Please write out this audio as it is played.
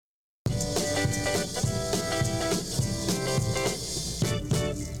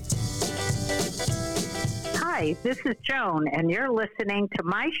Hi, this is Joan, and you're listening to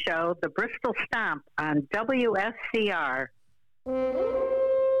my show, The Bristol Stomp, on WSCR.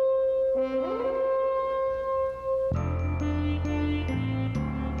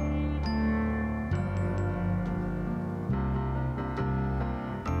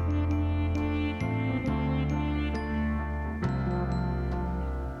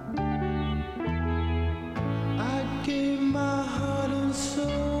 I gave my heart and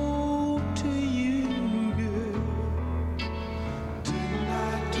soul to you, girl. Didn't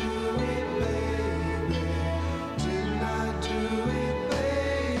I do it, baby? Didn't I do it,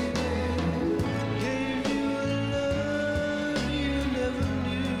 baby? Gave you a love you never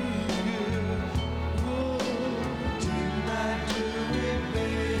knew, girl. Oh, didn't I do it,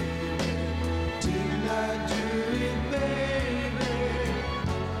 baby? Didn't I do it, baby?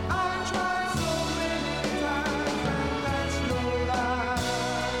 I tried so many times, and that's no lie.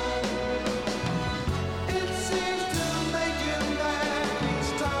 It seems to make you mad each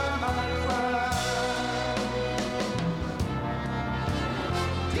time I cry.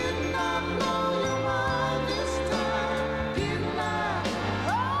 Didn't I blow your mind this time? Didn't I?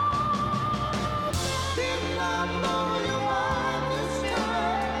 Oh, didn't I blow your mind this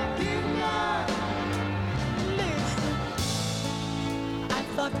time? Didn't I? Listen, I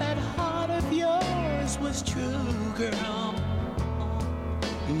thought that heart of yours was true, girl.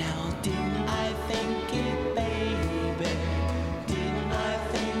 Now didn't I think it, baby? Didn't I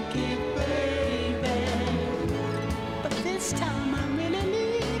think it, baby? But this time I'm really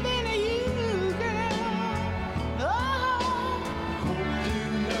leaving you, girl. Oh, hope you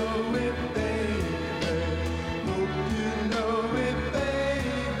know it, baby. Hope you know it,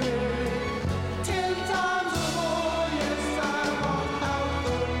 baby. 10 times or more, yes, I walk out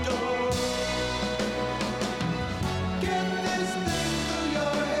the door. Get this thing through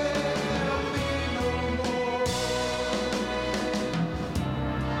your head, there'll be no more.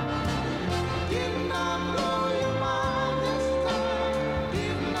 Didn't I blow your mind this time?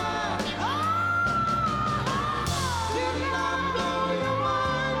 Didn't I? Didn't I blow your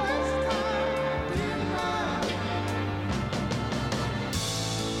mind this time? Didn't I?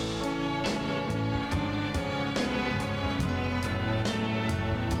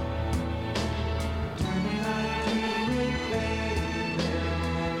 Didn't I do it, baby?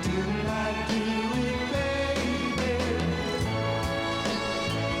 Didn't I do it, baby?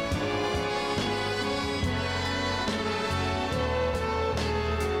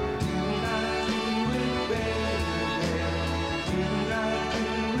 Didn't I do it, baby? Didn't I do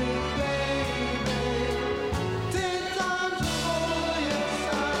it, baby? 10 times or more, yes,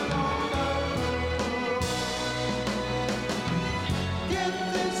 I walked out the door. Get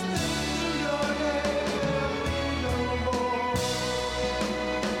this thing through your head, there'll be no more.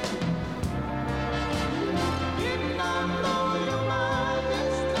 Didn't I blow your mind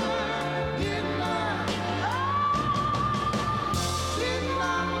this time? Didn't I? Didn't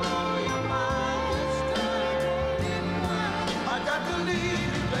I blow your mind this time? Didn't I? I got to leave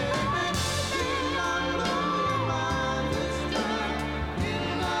you, baby. Didn't I blow your mind this time?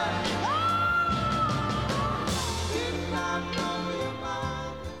 Didn't I? Didn't I blow your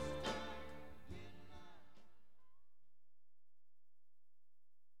mind this time?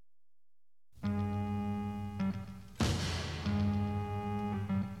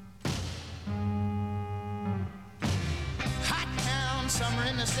 Hot town, summer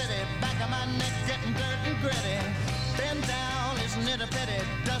in the city, back of my neck getting dirt and gritty. Bend down, isn't it a pity?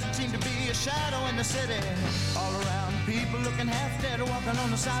 Doesn't seem to be a shadow in the city. All around, people looking half dead, walking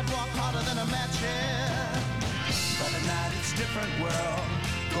on the sidewalk harder than a match here. But at night it's a different world.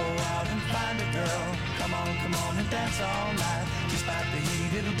 Go out and find a girl. Come on and dance all night. Despite the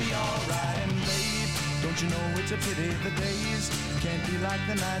heat, it'll be alright. And babe, don't you know it's a pity the days can't be like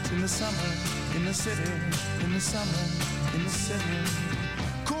the nights in the summer, in the city, in the summer, in the city.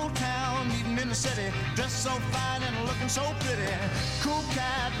 Cool town, meeting in the city, dressed so fine and looking so pretty. Cool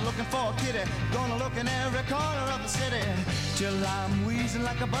cat, looking for a kitty, gonna look in every corner of the city. Till I'm wheezing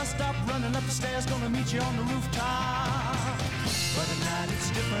like a bus stop, running up the stairs, gonna meet you on the rooftop. But at night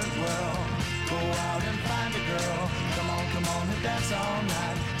it's a different world. Go out and find a girl. Come on and dance all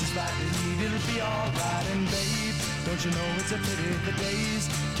night. Despite the heat, it'll be alright. And babe, don't you know it's a pity the days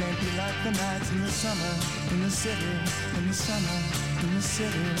can't be like the nights in the summer, in the city, in the summer, in the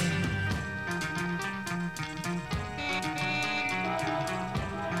city.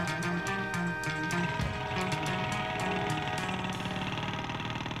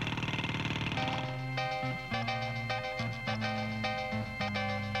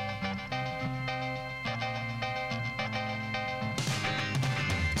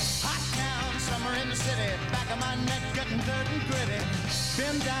 my neck getting dirt and gritty.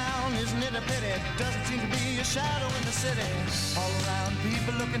 Been down, isn't it a pity? Doesn't seem to be a shadow in the city. All around,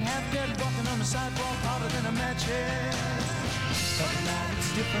 people looking half dead, walking on the sidewalk harder than a match head. But now it's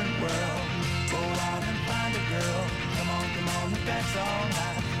a different world. Go out and find a girl. Come on, and dance all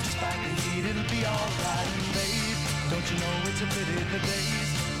night. Despite the heat, it'll be alright. And babe, don't you know it's a pity the days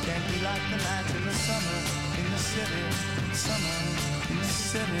can't be like the nights in the summer in the city. Summer in the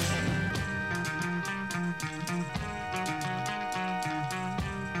city.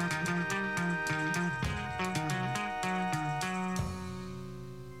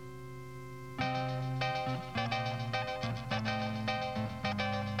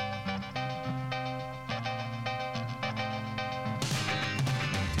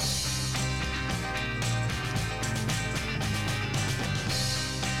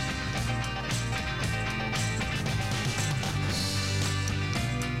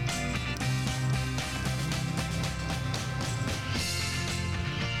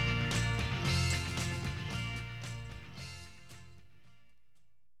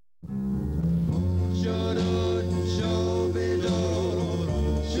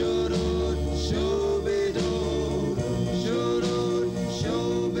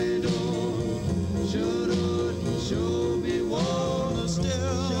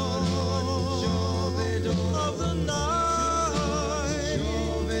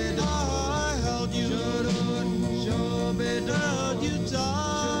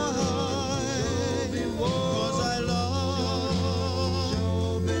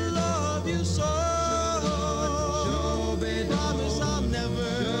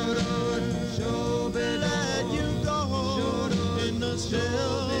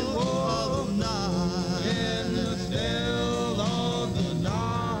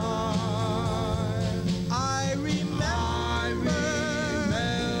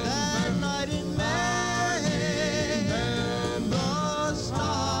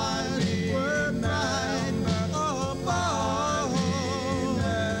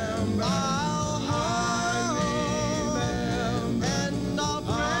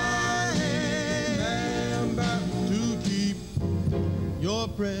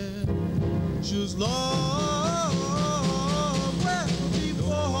 Precious love, well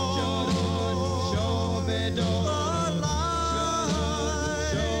before the light,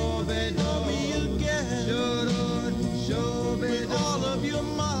 love me again with all of your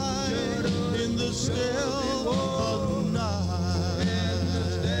might in the still of the night. In the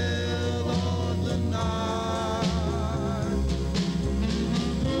still of the night.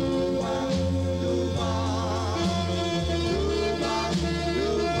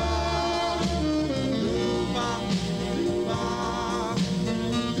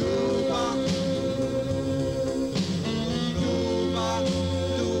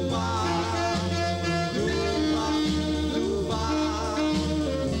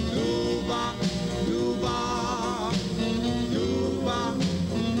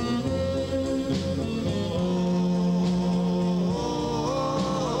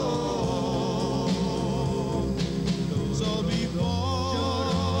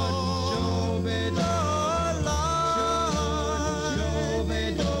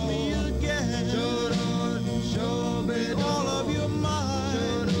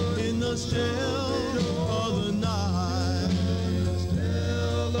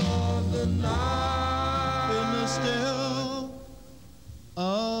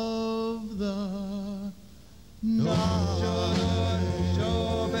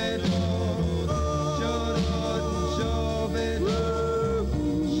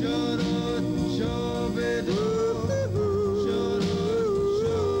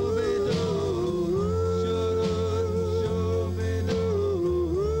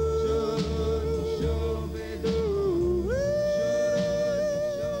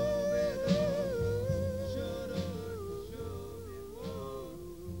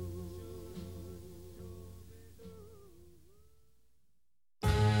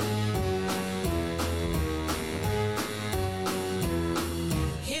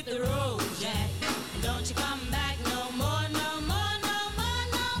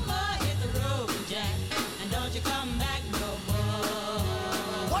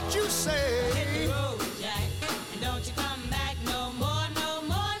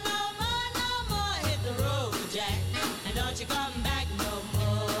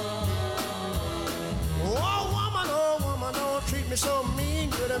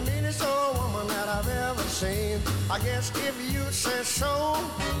 I guess if you say so,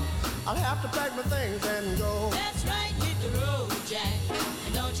 I'll have to pack my things and go. That's right, hit the road, Jack.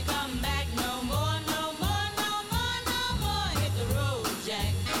 And don't you come back no more, no more, no more, no more. Hit the road,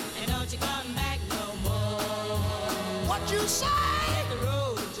 Jack. And don't you come back no more. say? Hit the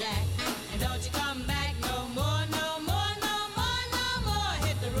road, Jack, and don't you come back no more, no more, no more, no more.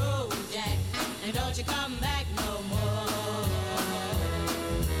 Hit the road, Jack, and don't you come back no more.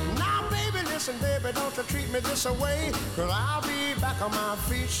 Now, baby, listen, baby, don't you treat me this away, 'cause I'll be back on my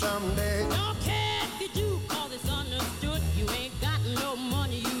feet someday. Don't care if you do, 'cause it's understood. You ain't got no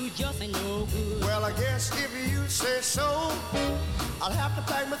money, you just ain't no good. Well, I guess if you say so, I'll have to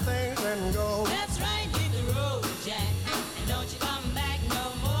pack my things and go. That's right, hit the road, Jack, and don't you come back no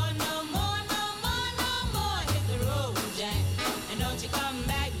more, no more, no more, no more. Hit the road, Jack, and don't you come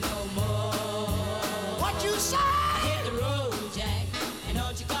back no more. What you say? Hit the road, Jack, and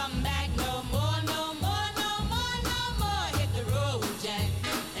don't you come back no more, no more, no more, no more. Hit the road, Jack,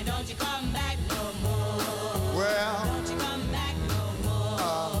 and don't you come back no more. Well, Don't you come back no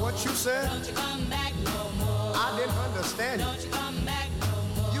more. what you said? Don't you come back no more. I didn't understand you. Don't you come back no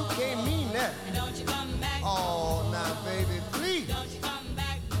more. You can't mean that. And don't you come back no Oh, more. now, baby, please. Don't you come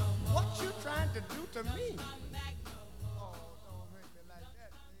back no more. What you trying to do to me? Come back no more. Oh, don't hurt me like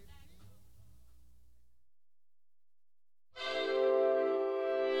that, baby.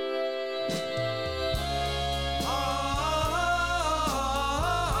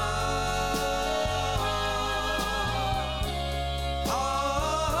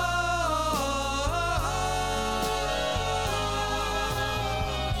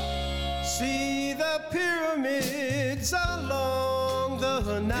 See the pyramids along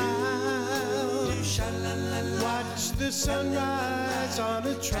the Nile. Watch the sunrise on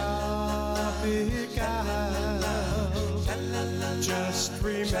a tropic isle. Just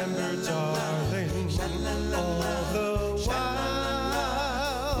remember, darling, all the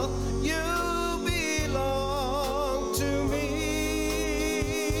while you belong to me.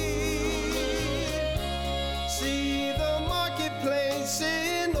 See the marketplace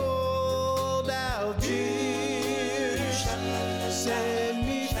in old Algiers. Send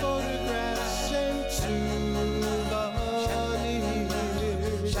me photographs and souvenirs.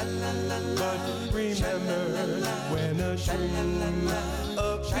 But remember, when a dream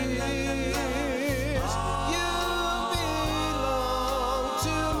appears, you belong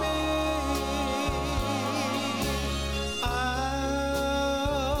to me.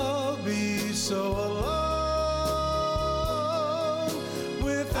 I'll be so alone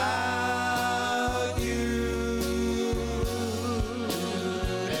without you.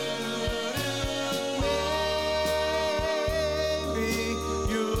 Maybe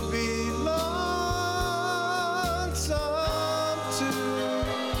you'll be lonesome too,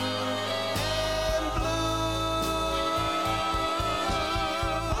 and blue.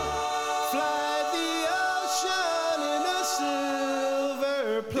 Fly the ocean in a silver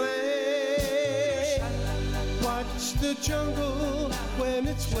plane. Watch the jungle when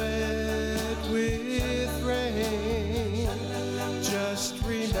it's wet with rain. Just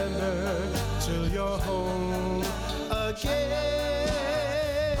remember till you're home again.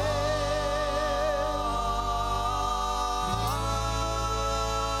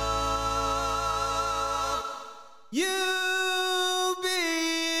 You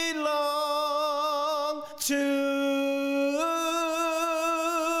belong to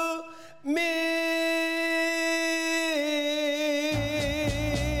me.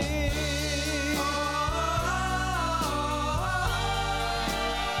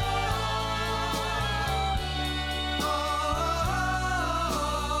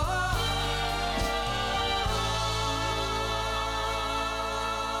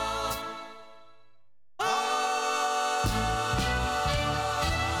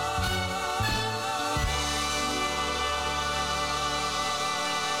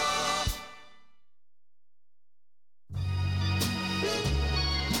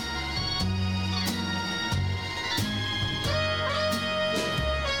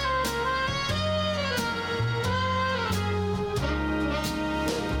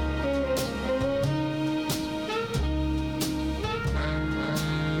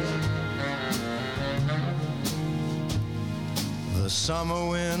 The summer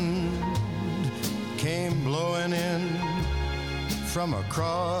wind came blowing in from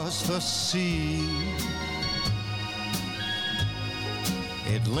across the sea.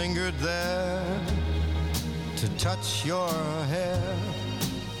 It lingered there to touch your hair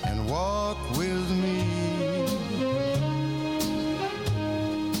and walk with me.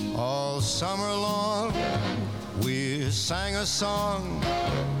 All summer long we sang a song,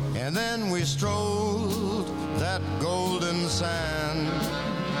 and then we strolled that golden sand.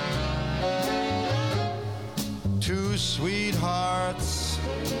 Two sweethearts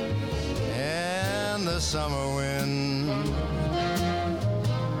and the summer wind,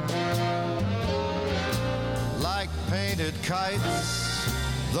 like painted painted kites,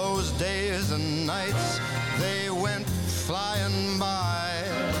 those days and nights, they went flying by.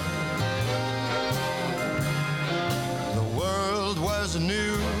 The world was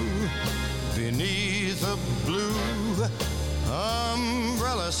new beneath a blue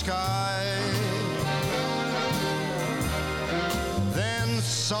umbrella sky. Then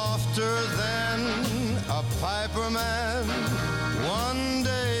softer than a piper man, one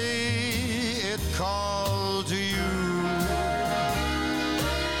day it called to you.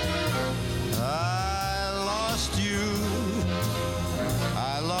 I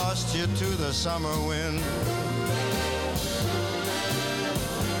lost you to the summer wind.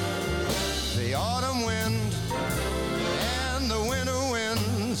 The autumn wind and the winter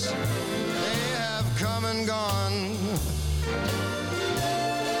winds, they have come and gone.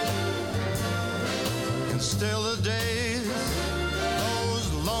 And still the days,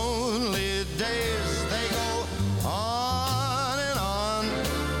 those lonely days, they go on and on.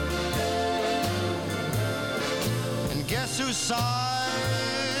 And guess who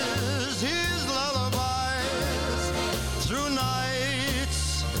sighs his lullabies through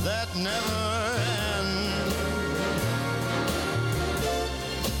nights that never end?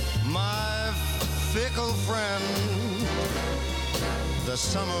 My fickle friend, the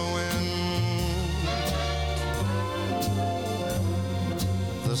summer wind.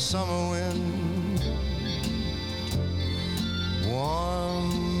 The summer wind,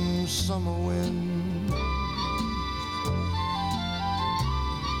 warm summer wind,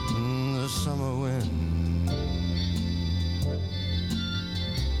 the summer wind.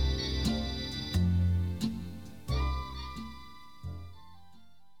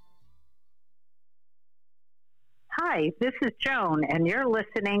 Hi, this is Joan, and you're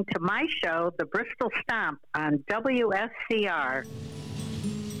listening to my show, The Bristol Stomp, on WSCR.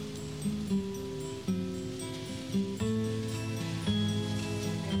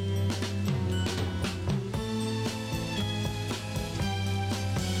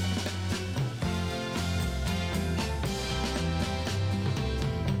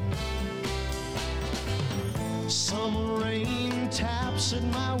 Summer rain taps at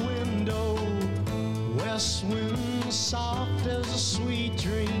my window, west wind soft as a sweet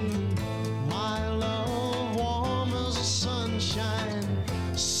dream. My love warm as the sunshine,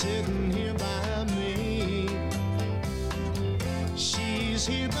 sitting here by me. She's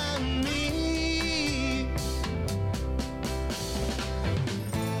here by me.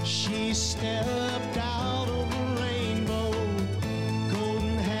 She stepped out of the rainbow,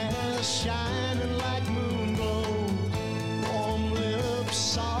 golden hair shining like moon glow, warm lips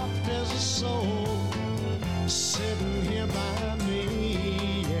soft as a soul, sitting here by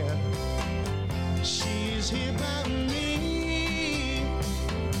me, yeah. She's here by me.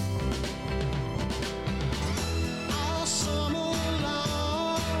 All summer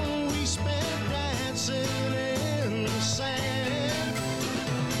long we spent dancing in the sand,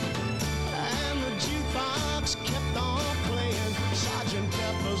 and the jukebox kept on playing Sergeant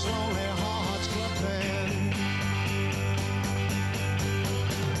Pepper's Lonely Hearts Club Band.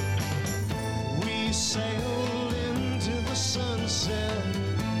 We sailed into the sunset,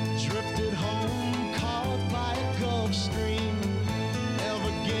 drifted home caught by a Gulf Stream,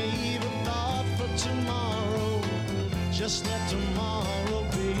 never gave a thought for tomorrow, just let tomorrow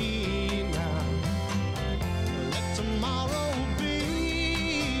be now. Let tomorrow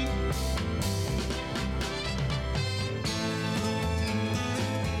be.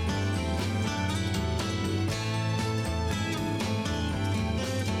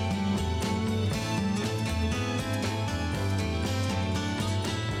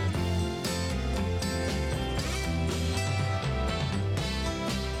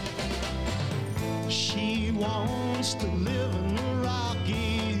 She wants to live in the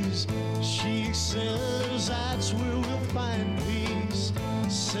Rockies. She says that's where we'll find peace.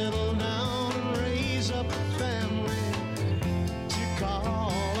 Settle down and raise up a family to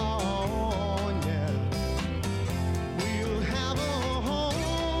call on, yeah. We'll have a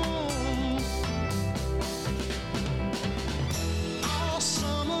home all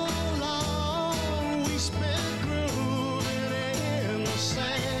summer long. We spent grooving in the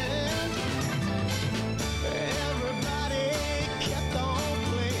sand. Everybody kept on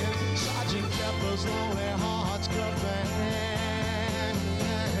playing Sergeant Pepper's Lonely Hearts Club Band.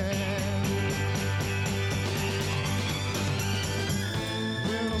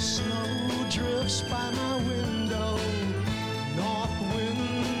 When the snow drifts by my window, north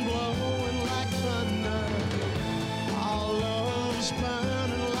wind blowing like thunder, our love's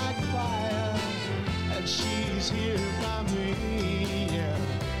burning like fire, and she's here by me, yeah.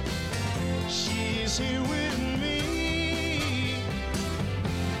 She's here with me.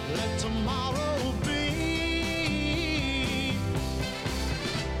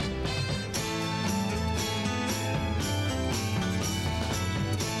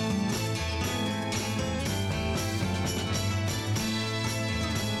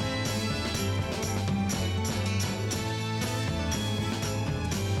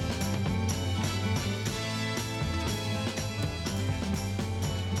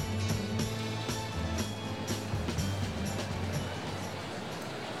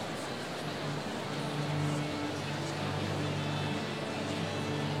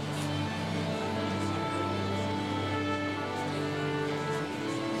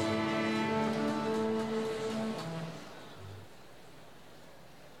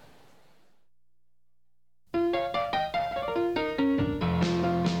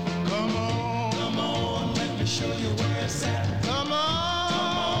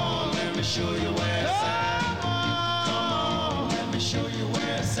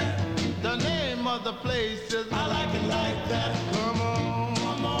 of the place is I like it like that. Come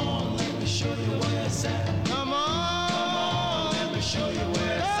on, let me show you where it's at. Come on, let me show you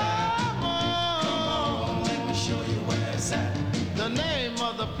where it's at. Come on, let me show you where it's at. The name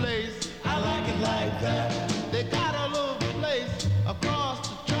of the place, I like it like that. They got a little place across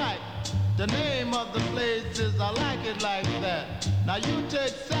the track. The name of the place is I like it like that. Now you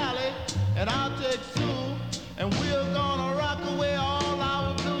take Sally and I'll take Sue, and we're gonna rock away all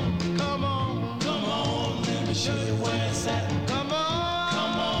our blues. Come on, let me show you where it's at. Come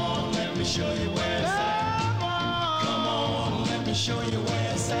on, let me show you where it's at. Come on, let me show you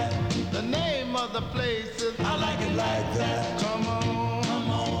where it's at. The name of the place is I like it like that. Come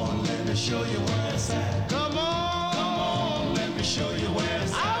on, let me show you where it's at. Come on, let me show you where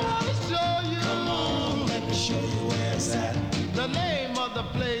it's at. I wanna show you. Come on, let me show you where it's at. The name of the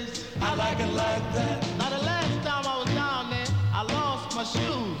place, I like it like that. Now the last time I was down there, I lost my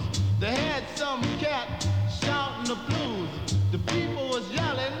shoes. They had some cat shouting the blues. The people was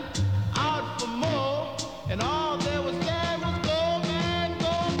yelling out for more, and all they was saying was go, man,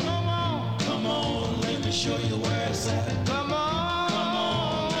 go. Come on, let me show you where it's at. Come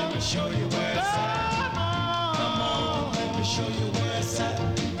on, let me show you where it's at. Come on, let me show you where it's at.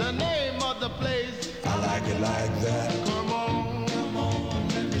 The name of the place, I like it like that. Come on,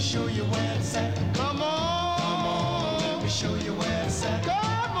 let me show you where it's at. Come on, let me show you where it's at.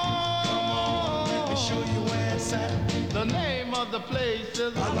 Come on, let me show you where it's at. The name of the place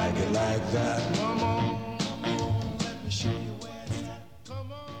is I like it like that. Come on, let me show you where it's at.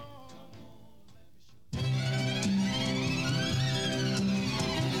 Come on.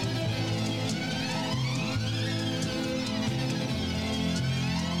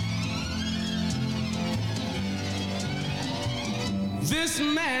 This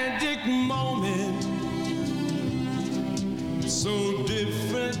magic moment, so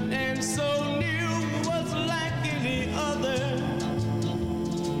different and so new, was like any other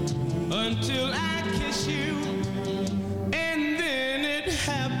until I kissed you, and then it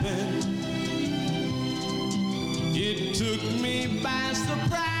happened. It took me by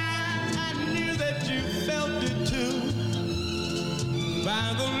surprise. I knew that you felt it too,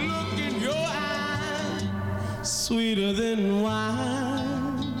 by the look in your eyes, sweeter than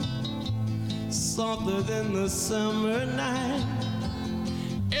wine, softer than the summer night.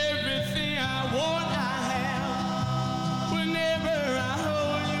 Everything I want, I have, whenever I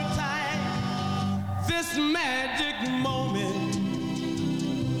hold you tight. This magic moment,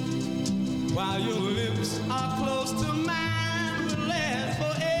 while your lips are close to mine, will last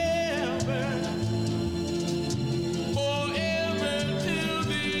forever. Forever till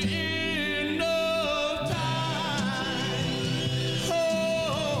the end of time.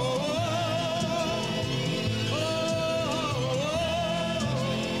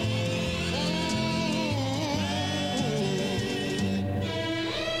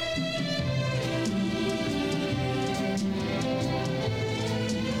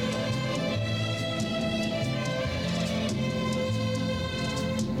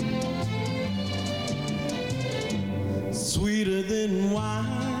 Sweeter than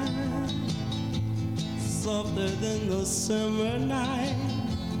wine, softer than the summer night.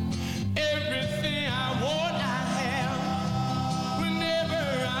 Everything I want, I have, whenever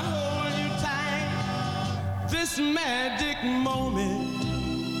I hold you tight. This magic moment,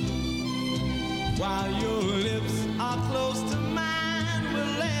 while your lips are close to mine,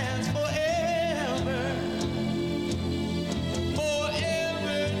 will last forever.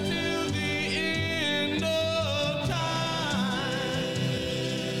 Forever till the end of time.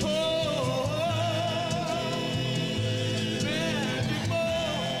 Oh, magic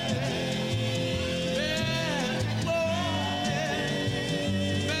moment, magic moment,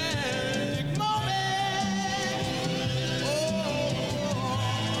 magic moment.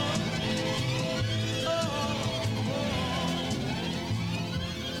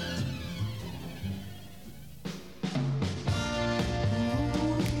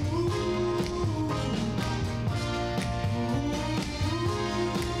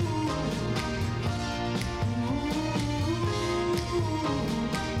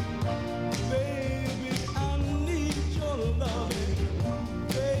 Baby, I need your loving.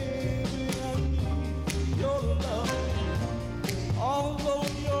 Baby, I need your loving. Although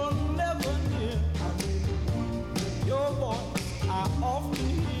you're never near, your voice I often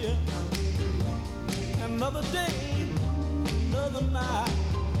hear. Another day, another night,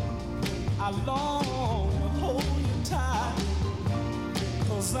 I long to hold you tight,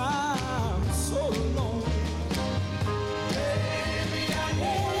 'cause I'm so lonely. Baby, I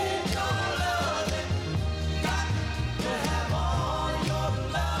need your loving. Got to have all your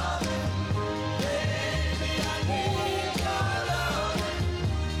loving.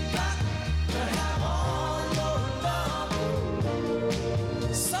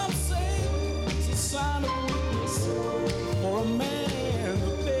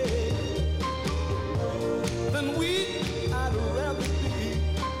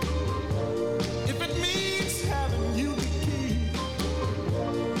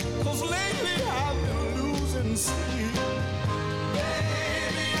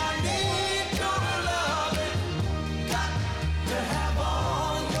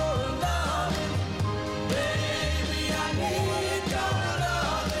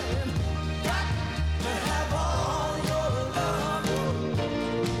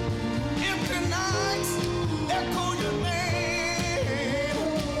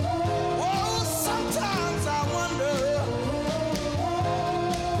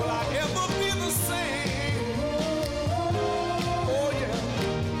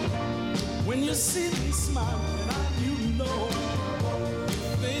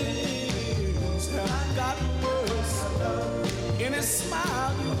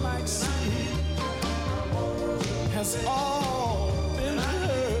 it's all been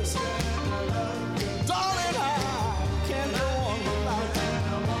rehearsed. Darling, I can't go on without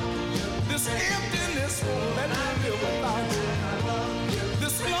you. This emptiness won't let me live without you.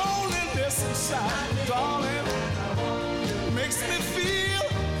 This loneliness inside, darling, makes me feel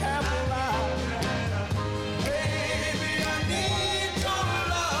half alive. Baby, I need your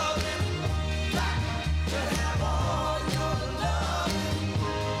loving, got to have all your loving.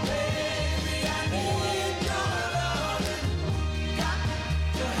 Baby, I need your loving, got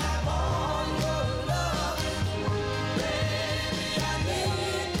to have all your loving. Baby, I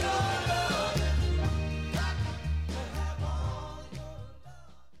need your loving, got to have all your loving.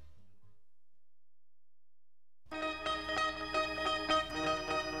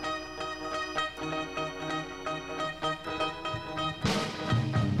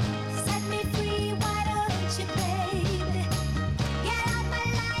 Set me free, why don't you, baby? Get out my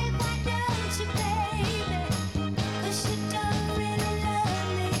life, why don't you, baby? 'Cause you don't really love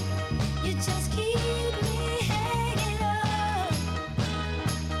me, you just keep me hanging on.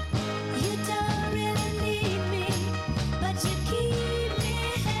 You don't really need me, but you keep me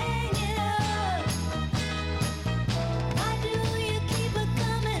hanging on. Why do you keep on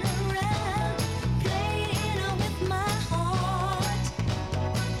coming around, playing with my heart?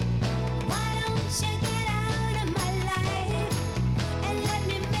 Why don't you get out of my life and let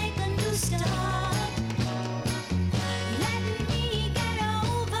me make a new start? Let me get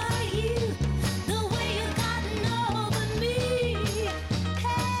over you the way you've gotten over me.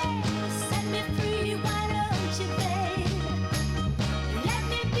 Hey, set me free, why don't you, baby? Let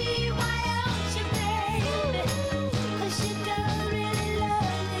me be, why don't you, baby? 'Cause you don't really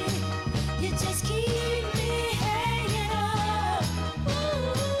love me, you just keep me hanging on.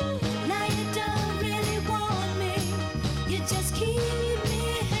 Now you don't really want me, you just keep me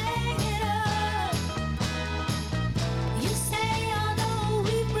hanging on. You say although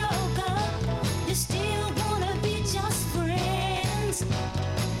we broke up, you still wanna be just friends.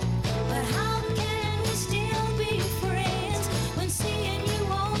 But how can we still be friends when seeing you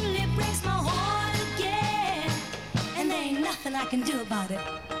only breaks my heart again? And there ain't nothing I can do about it.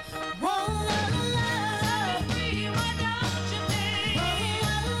 Whoa, why don't you, baby?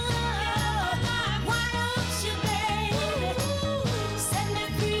 Why don't you, baby? Set me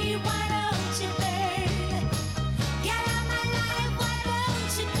free, why don't you, baby? Get out my life, why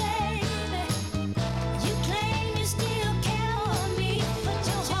don't you, baby? You claim you still care for me, but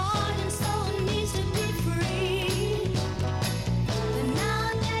your heart and soul needs to be free. But now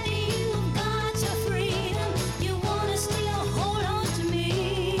that you've got your freedom, you wanna still hold on to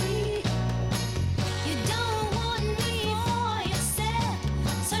me.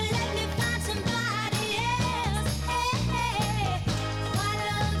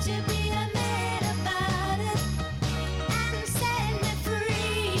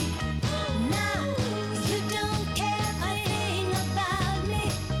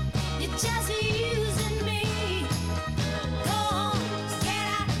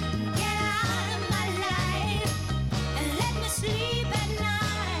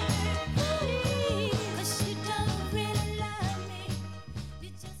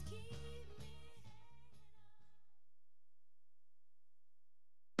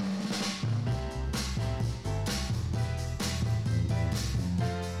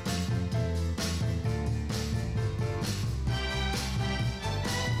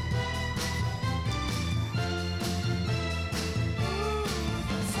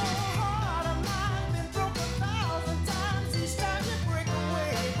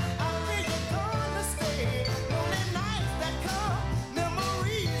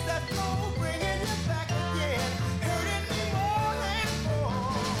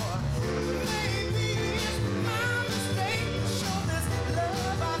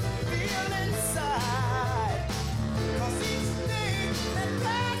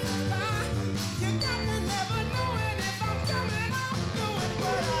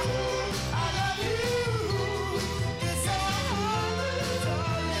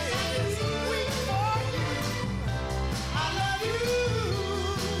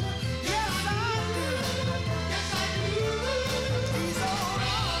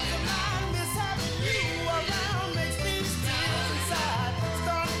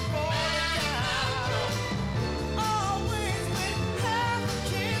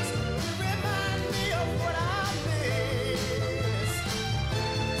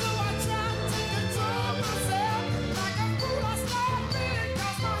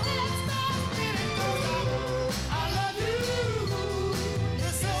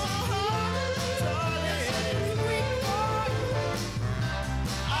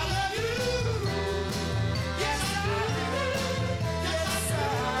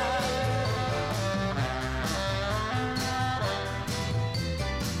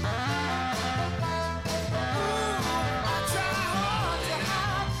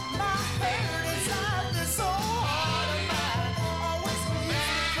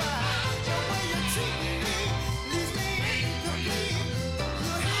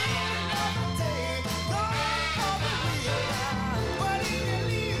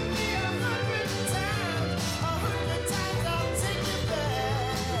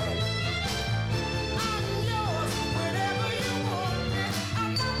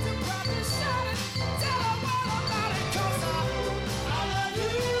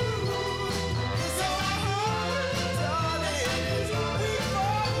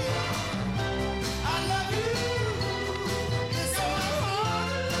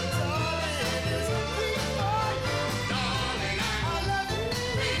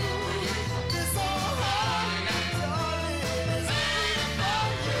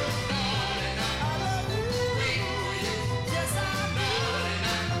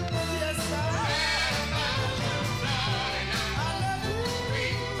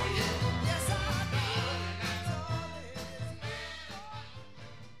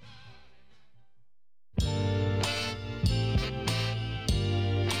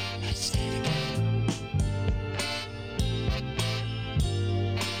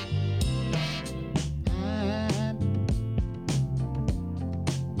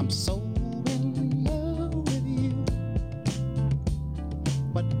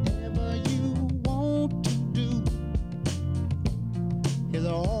 whatever you want to do is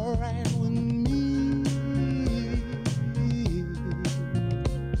all right with me.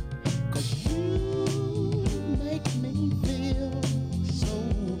 'Cause you make me feel so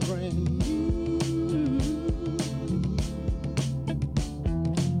brand new.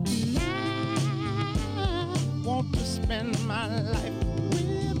 And I want to spend my life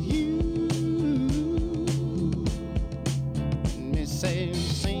with you. Me say,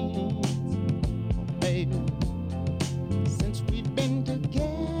 sing, baby, since we've been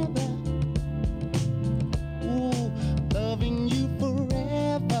together. Ooh, loving you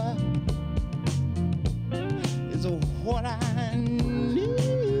forever is what I need.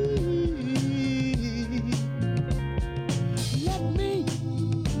 Let me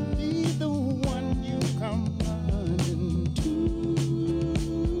be the one you come running to.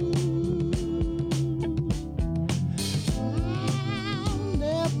 I'll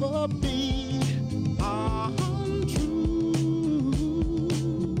never be untrue.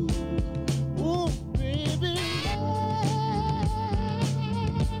 Oh, baby,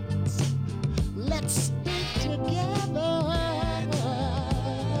 let's stay together,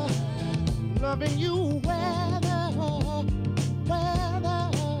 loving you weather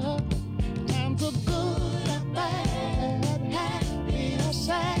times are good and bad, happy or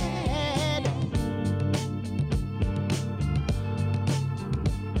sad.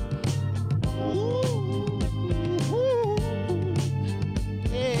 Ooh,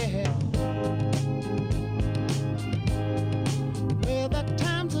 yeah. Well, the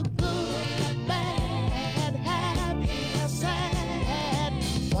times are good, bad, happy or sad.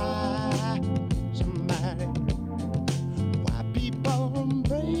 Why people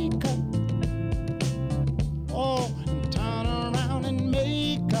break up? Oh, and turn around and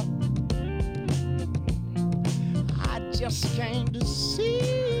make up. I just came to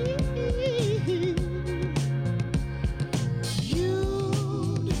see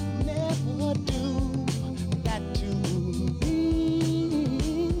you'd never do that to me,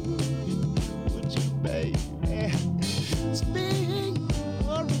 would you, baby? Being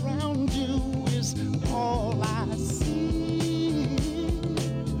around you is all I see,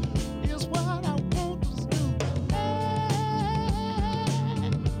 is what I want to do.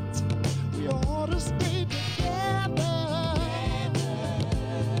 We ought to stay together,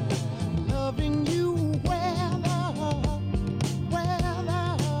 loving you weather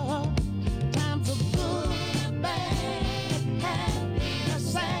times are good, bad, happy or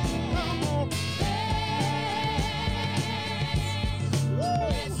sad. Come on,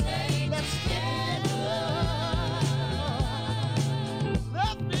 let's stay together,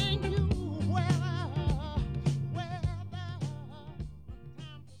 loving you weather times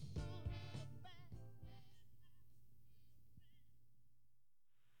are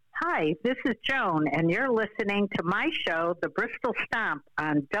Hi, this is Joan, and you're listening to my show, The Bristol Stomp,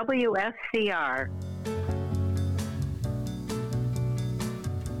 on WSCR.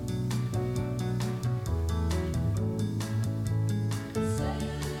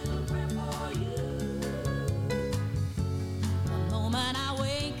 The moment I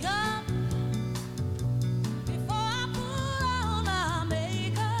wake up, before I put on my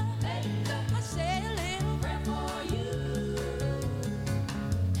makeup, I say a little prayer for you.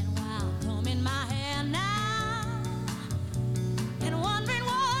 And while combing my hair now, and wondering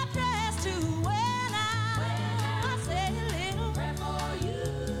what dress to wear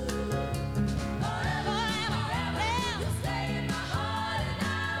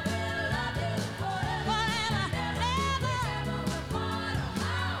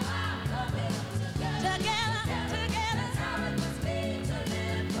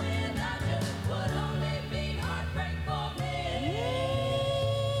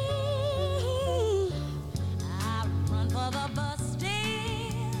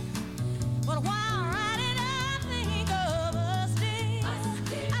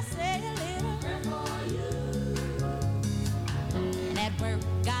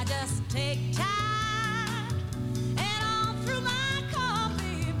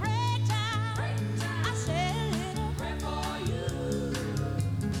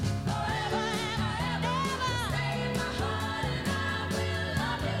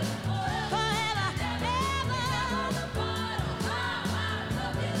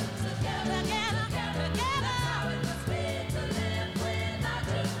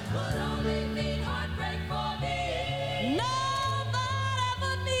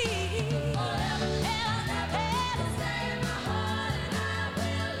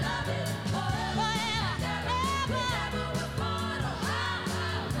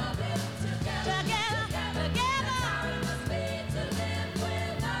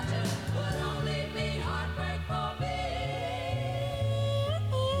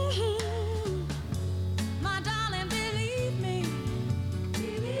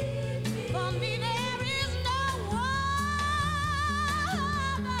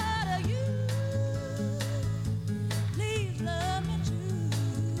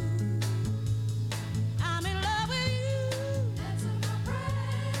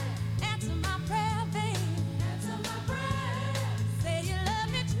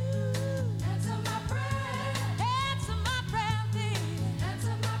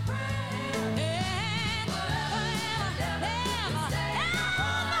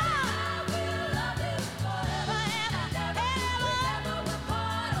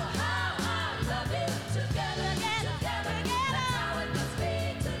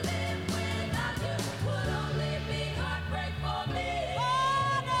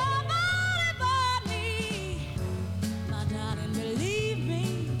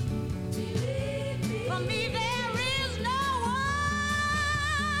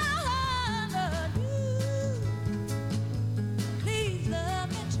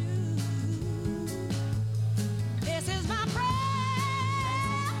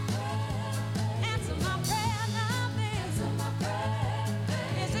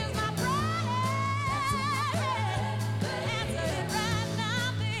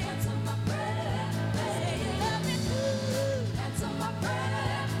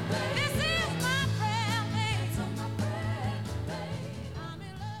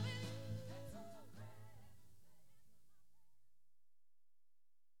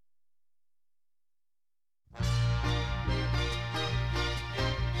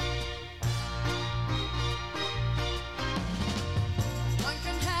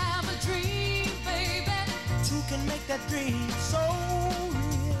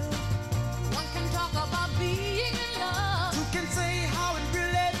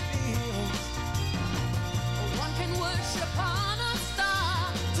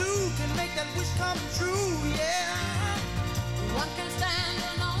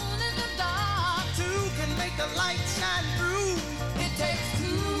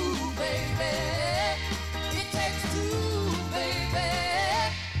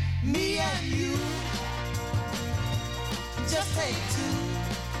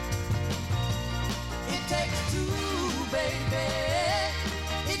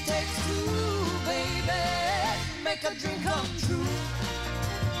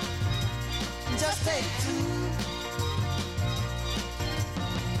just take two.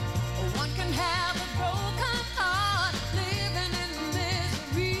 One can have a broken heart, living in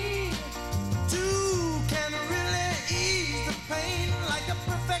misery. Two can really ease the pain like a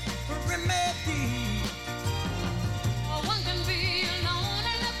perfect remedy. One can be alone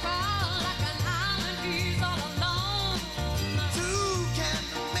in a crowd like an island, he's all alone. Two can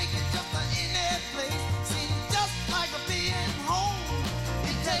make it just any place seem just like being home.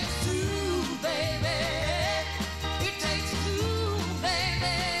 It takes two, baby. It takes two,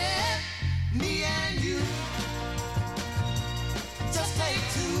 baby. Me and you. Just take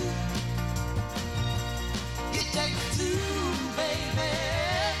two. It takes two, baby.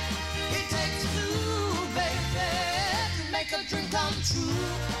 It takes two, baby, to make a dream come true.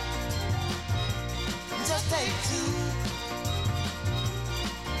 Just take two.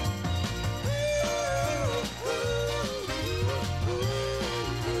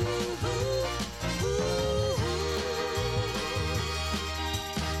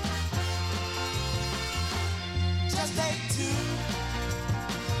 Just take two.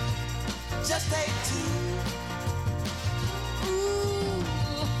 Just take two. Ooh,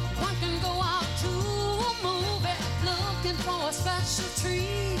 one can go out to a movie looking for a special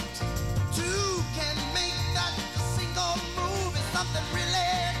treat. Two can make that single movie something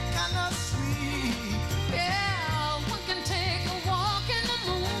really kind of sweet. Yeah, one can take a walk in the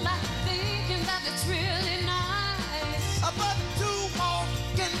moonlight thinking that it's really nice. But two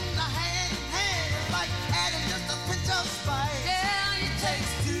walking hand in hand is like adding just a pinch of spice. Yeah, it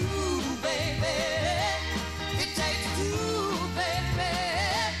takes two, baby. It takes two, baby.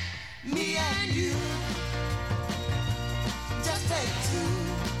 Me and you. Just take two.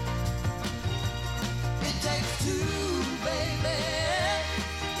 It takes two, baby.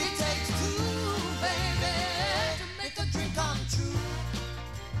 It takes two, baby, to make a dream come true.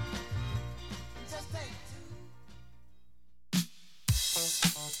 Just take two.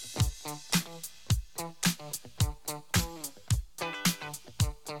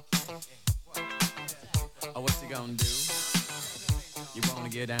 Oh, what you gonna do? You wanna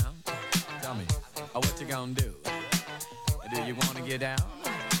get down? Tell me. Oh, what you gonna do? Do you wanna get down?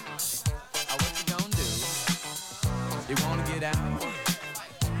 Oh, what you gonna do? You wanna get out?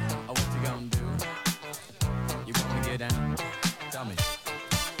 Oh, what you gonna do? You wanna get down? Tell me.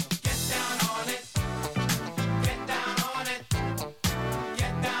 Get down on it. Get down on it.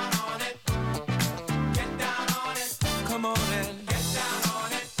 Get down on it. Get down on it. Come on in. Get down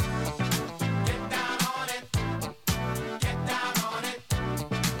on it. Get down on it. Get down on it.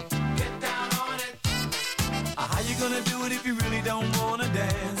 Get down on it. How you gonna do it if you really don't wanna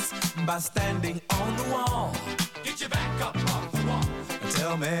dance? By standing on the wall. Get your back up off the wall.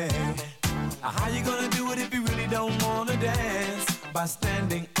 Tell me, how you gonna do it if you really don't wanna dance? By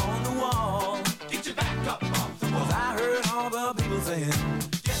standing on the wall. Get your back up off the wall. 'Cause I heard all the people saying,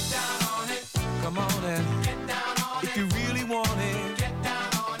 get down on it. Come on and get down on it. If you really want it, get down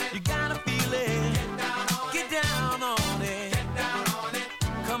on it. You gotta feel it. Get down on it. Get down on it. Get down on it.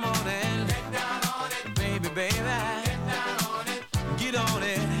 Come on and get down on it. Baby, baby. Get down on it. Get on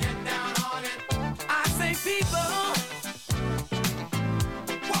it. Get down on it. I say people.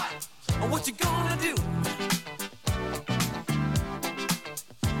 What you gonna do?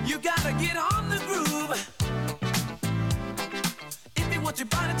 You gotta get on the groove if you want your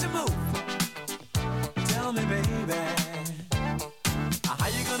body to move. Tell me, baby, how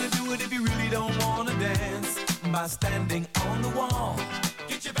you gonna do it if you really don't wanna dance? By standing on the wall.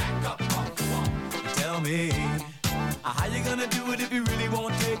 Get your back up off the wall. Tell me, how you gonna do it if you really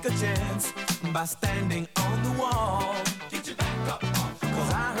won't take a chance? By standing on the wall. Get your back up off the wall.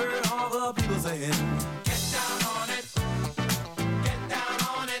 'Cause I heard all the people saying, get down on it. Get down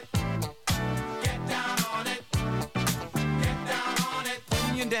on it. Get down on it. Get down on it.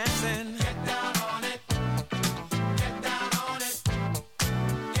 When you're dancing, get down on it. Get down on it.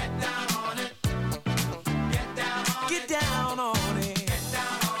 Get down on it. Get down on it. Get down on it. Get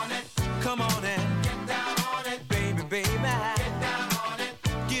down on it. Come on and get down on it. Baby, baby. Get down on it.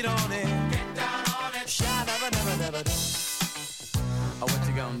 Get on it. Get down on it. Sha-da-ba-da-ba-da-ba-da. Oh, what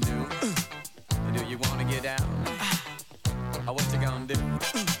you gonna do? Do you wanna get down? Oh, what you gonna do?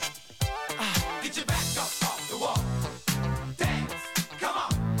 Get your back up off the wall. Dance, come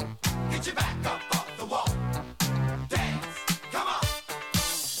on. Get your back up off the wall. Dance, come on.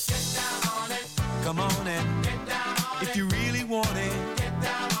 Get down on it. Come on and get down on it. If you really want it, get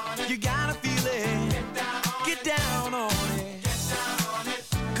down on it. You gotta feel it. Get down on it. Get down on it. Get down on it.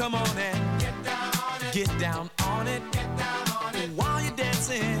 Come on and get down on it. Get down on it. Get down on it. While you're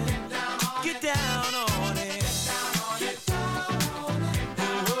dancing, get down on it. Get down on it. Get down on it.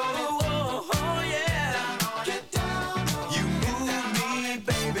 Oh, oh, oh, oh, yeah.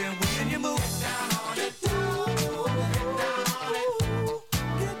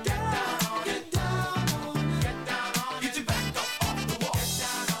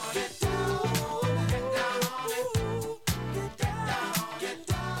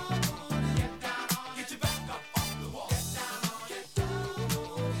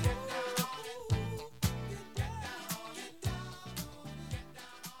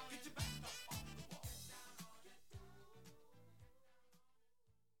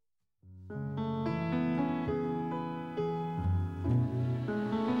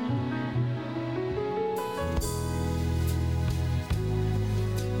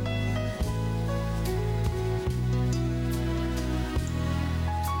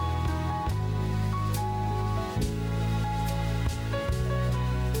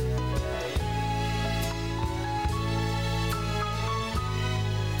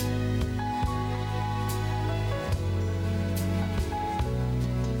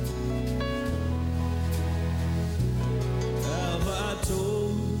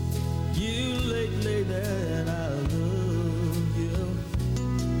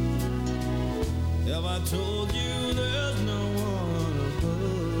 told you there's no one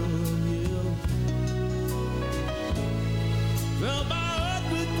above you. Fill my heart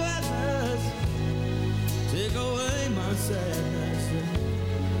with gladness, take away my sadness,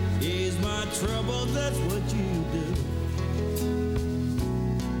 ease my trouble, that's what you do.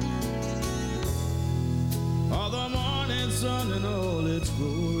 All the morning sun and all its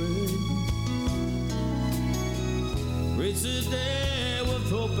glory, reach the day with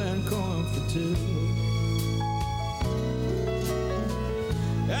hope and comfort too.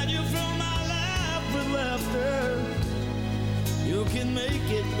 And you fill my life with laughter, you can make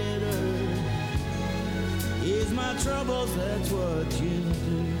it better. Ease my troubles, that's what you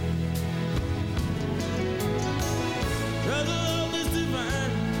do. Your love is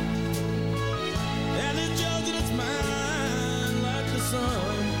divine, and it's yours and it's mine like the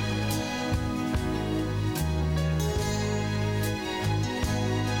sun.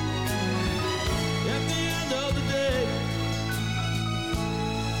 At the end of the day,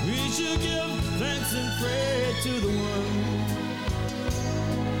 we should give thanks and pray to the one.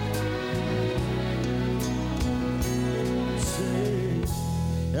 Say,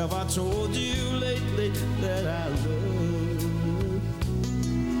 have I told you lately that I love you?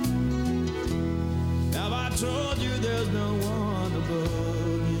 Have I told you there's no one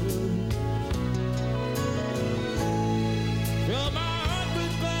above you? Fill my heart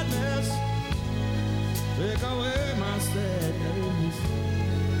with gladness, take away my sadness,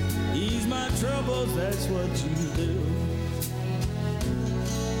 ease my troubles, that's what you do.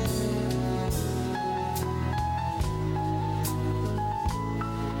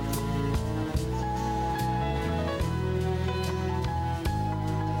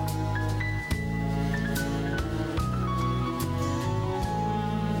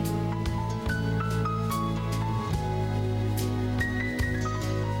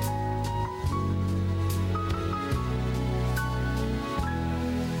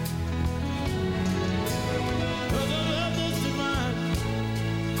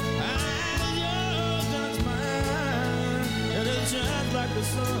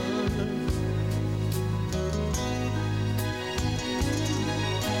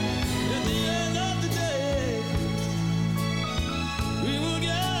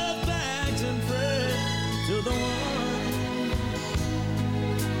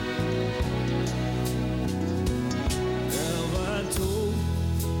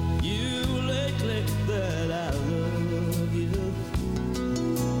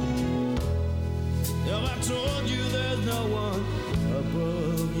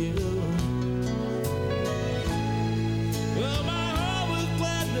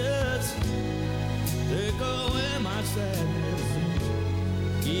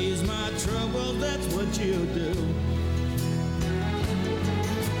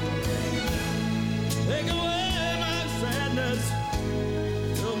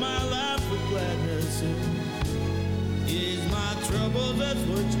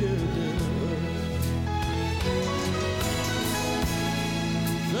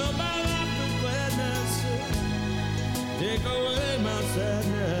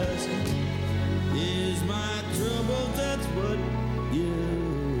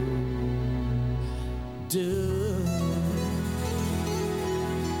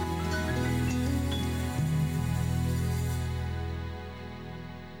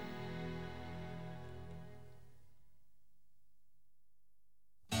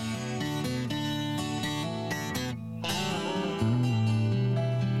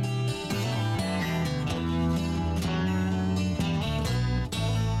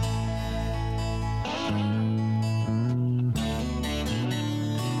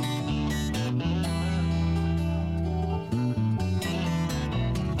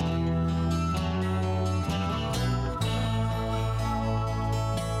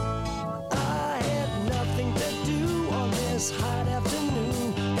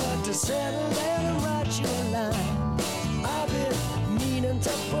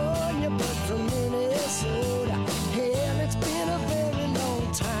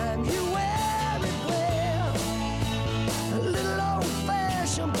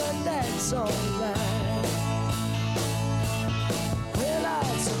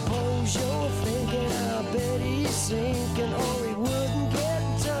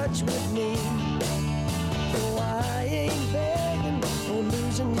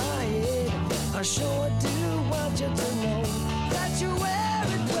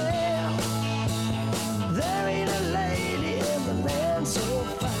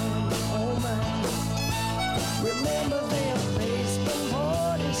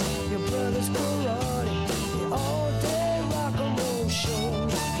 Karate, the all-day rock and roll show.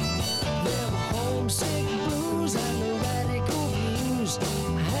 Them homesick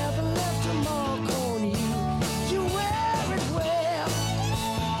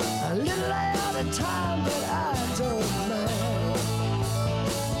of time, but I don't mind.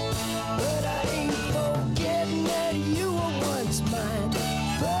 But I ain't forgetting that you were once mine.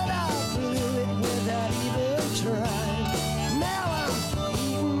 But I blew it without even trying. Now I'm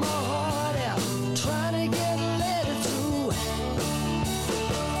eating my heart out, trying to get a letter through.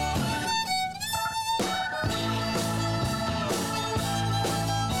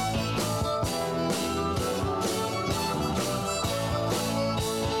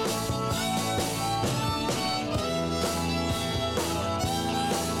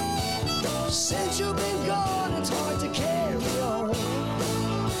 Since you've been gone, it's hard to carry on.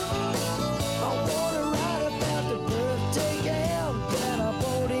 I wanna write about the birthday gown that I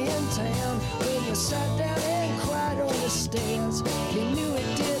bought in town. When you sat down and cried on the stairs, you knew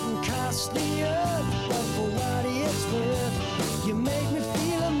it didn't cost the earth, but for what it's worth, you make me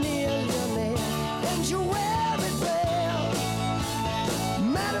feel a millionaire, and you wear it well.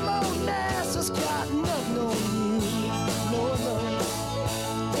 Madam Old Nassau's got nothing on you, no, no.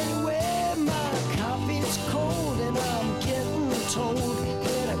 Anyway, my coffee's cold and I'm getting told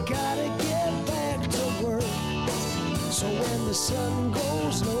that I gotta get back to work. So when the sun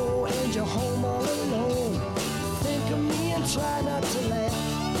goes low and you're home all alone, think of me and try not to laugh,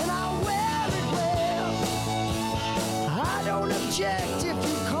 and I'll wear it well. I don't object if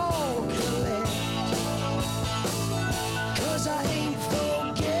you call collect, 'cause I ain't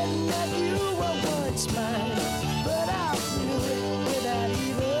forgetting that you were once mine. But I blew it without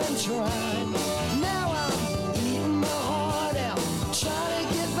even trying. Now I'm eating my heart out, trying to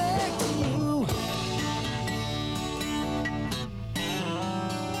get back to you.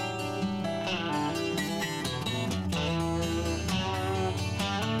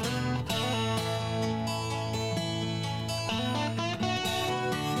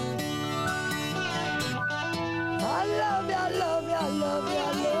 I love you, I love you, I love you,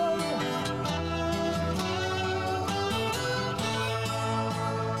 I love you.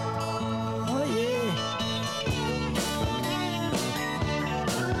 Oh yeah.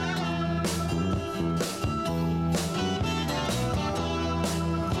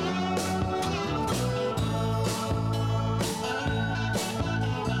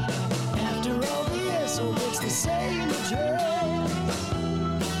 After all the years, so it's the same dread.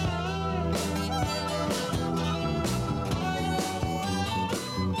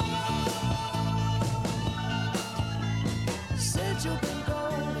 Since you've been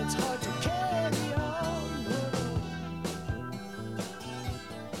gone, it's hard to carry on.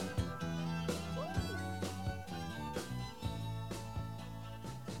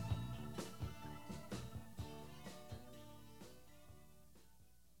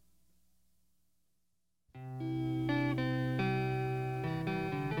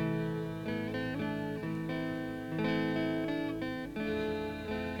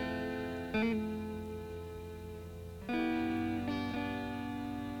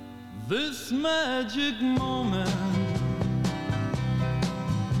 This magic moment,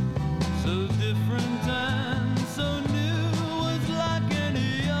 so different and so new, was like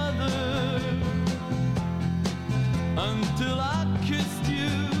any other, until I kissed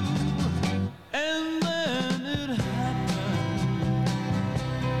you, and then it happened.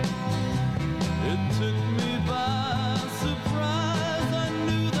 It took me by surprise. I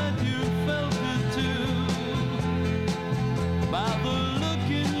knew that you felt it too, by the look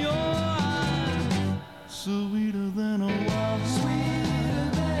in your sweeter than a wild, sweeter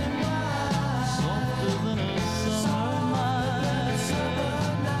than wild, softer than a summer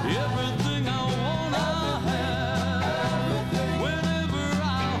night. Everything I want, I have. Whenever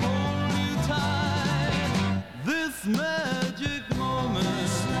I hold you tight, this magic moment,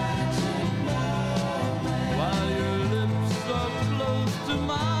 while your lips are close to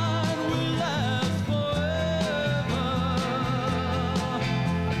mine, will last forever.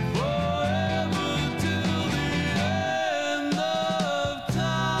 Forever till the end of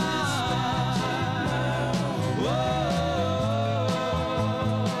time.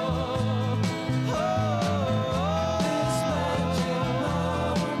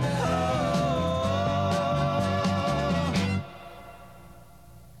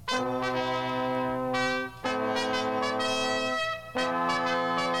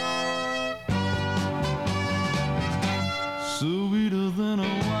 Sweeter than a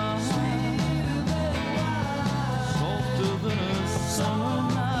wild, softer than a summer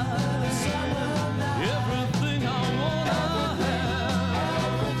night. Everything I want, I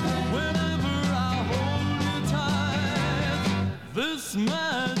have. Whenever I hold you tight, this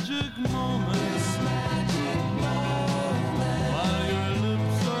magic moment, while your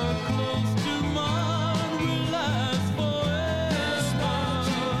lips are close to mine, will last forever.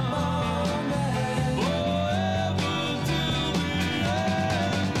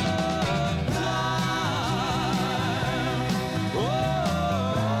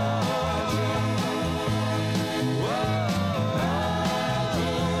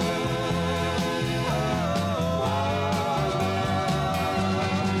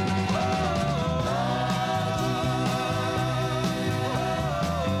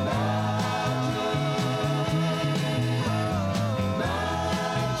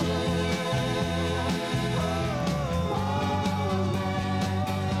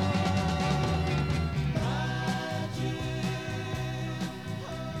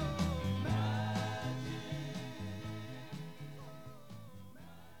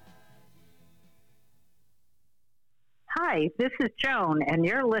 Hi, this is Joan, and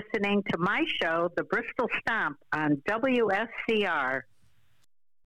you're listening to my show, The Bristol Stomp, on WSCR.